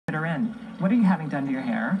NRN. What are you having done to your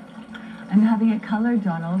hair? I'm having it colored,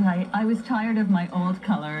 Donald. I was tired of my old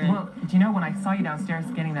color. Well, do you know, when I saw you downstairs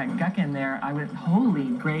getting that guck in there, I went, holy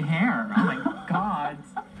gray hair. Oh my God.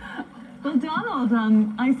 Well, Donald,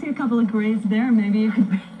 I see a couple of grays there. Maybe you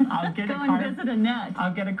could I'll get go and visit Annette.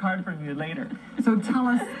 I'll get a card from you later. So tell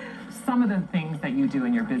us some of the things that you do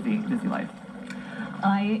in your busy life.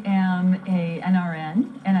 I am an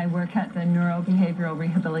RN, and I work at the Neurobehavioral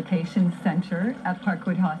Rehabilitation Center at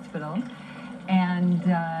Parkwood Hospital. And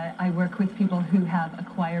I work with people who have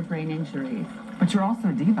acquired brain injuries. But you're also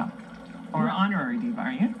a diva, or an honorary diva,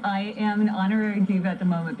 are you? I am an honorary diva at the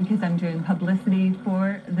moment because I'm doing publicity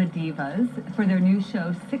for the Divas, for their new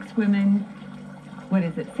show, Six Women,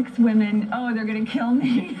 oh, they're going to kill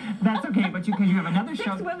me. That's okay, but because you have another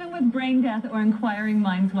show. 6 Women with Brain Death or Inquiring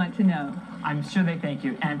Minds Want to Know. I'm sure they thank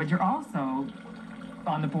you. But you're also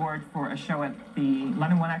on the board for a show at the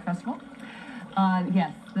London One Act Festival?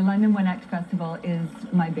 Yes, the London One Act Festival is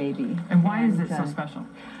my baby. And why is it so special?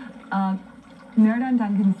 Meredon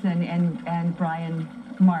Duncanson and Brian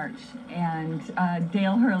March and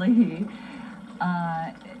Dale Hurley,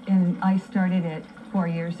 and I started it 4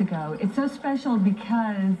 years ago. It's so special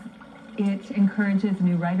because it encourages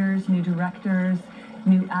new writers, new directors,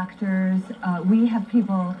 new actors. We have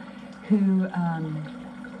people who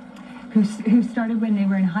started when they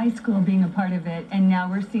were in high school being a part of it, and now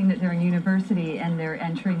we're seeing that they're in university and they're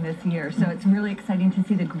entering this year. So it's really exciting to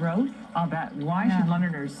see the growth. I'll bet. Why would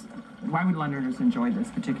Londoners enjoy this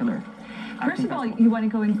particular First of all, you want to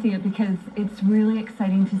go and see it because it's really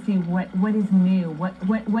exciting to see what is new, what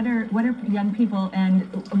are young people and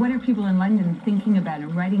what are people in London thinking about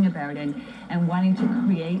and writing about and wanting to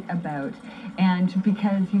create about. And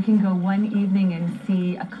because you can go one evening and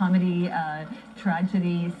see a comedy,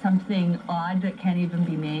 tragedy, something odd that can't even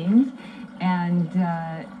be named, and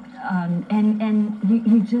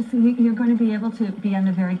you're going to be able to be on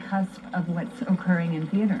the very cusp of what's occurring in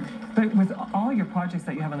theater. But with all your projects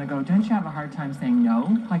that you have on the go, don't you have a hard time saying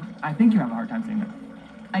no? Like, I think you have a hard time saying no.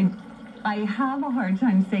 I have a hard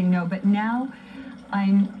time saying no, but now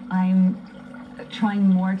I'm trying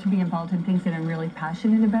more to be involved in things that I'm really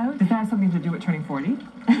passionate about. Does that have something to do with turning 40?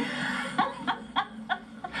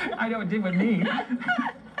 I know it did with me.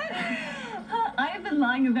 I have been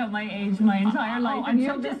lying about my age my entire life, and you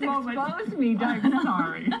just exposed me, darling. I'm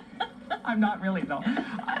sorry. I'm not really, though.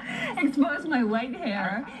 Exposed my white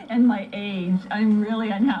hair and my age. I'm really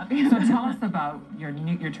unhappy. So tell us about you're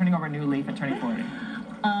turning over a new leaf at turning 40.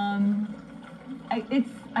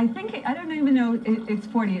 I don't even know it's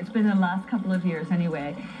 40. It's been the last couple of years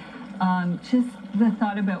anyway. Just the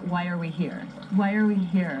thought about why are we here? Why are we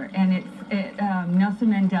here? And Nelson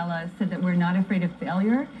Mandela said that we're not afraid of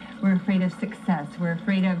failure. We're afraid of success. We're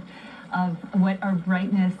afraid of what our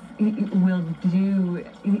brightness will do,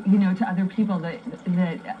 to other people.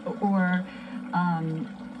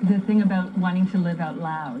 The thing about wanting to live out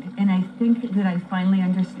loud. And I think that I finally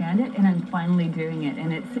understand it, and I'm finally doing it,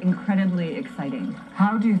 and it's incredibly exciting.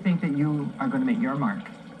 How do you think that you are going to make your mark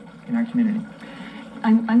in our community?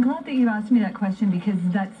 I'm glad that you asked me that question because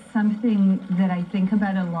that's something that I think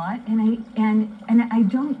about a lot, and I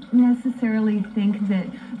don't necessarily think that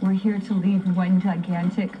we're here to leave one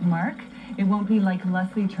gigantic mark. It won't be like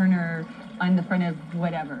Lesleigh Turner on the front of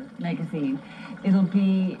whatever magazine. It'll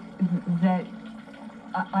be that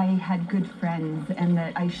I had good friends and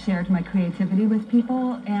that I shared my creativity with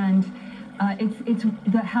people, and it's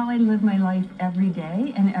how I live my life every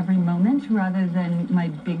day and every moment rather than my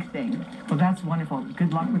big thing. Well, that's wonderful.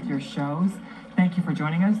 Good luck with your shows. Thank you for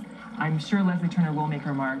joining us. I'm sure Lesleigh Turner will make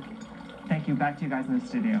her mark. Thank you. Back to you guys in the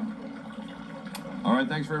studio. All right,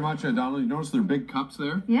 thanks very much, Donald. You notice their big cups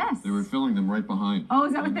there? Yes. They were filling them right behind. Oh,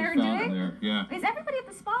 is that what they were doing? There. Yeah. Is everybody at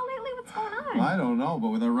the spa lately? What's going on? I don't know, but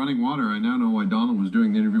with our running water, I now know why Donald was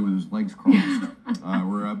doing the interview with his legs crossed.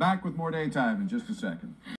 We're back with more Daytime in just a second.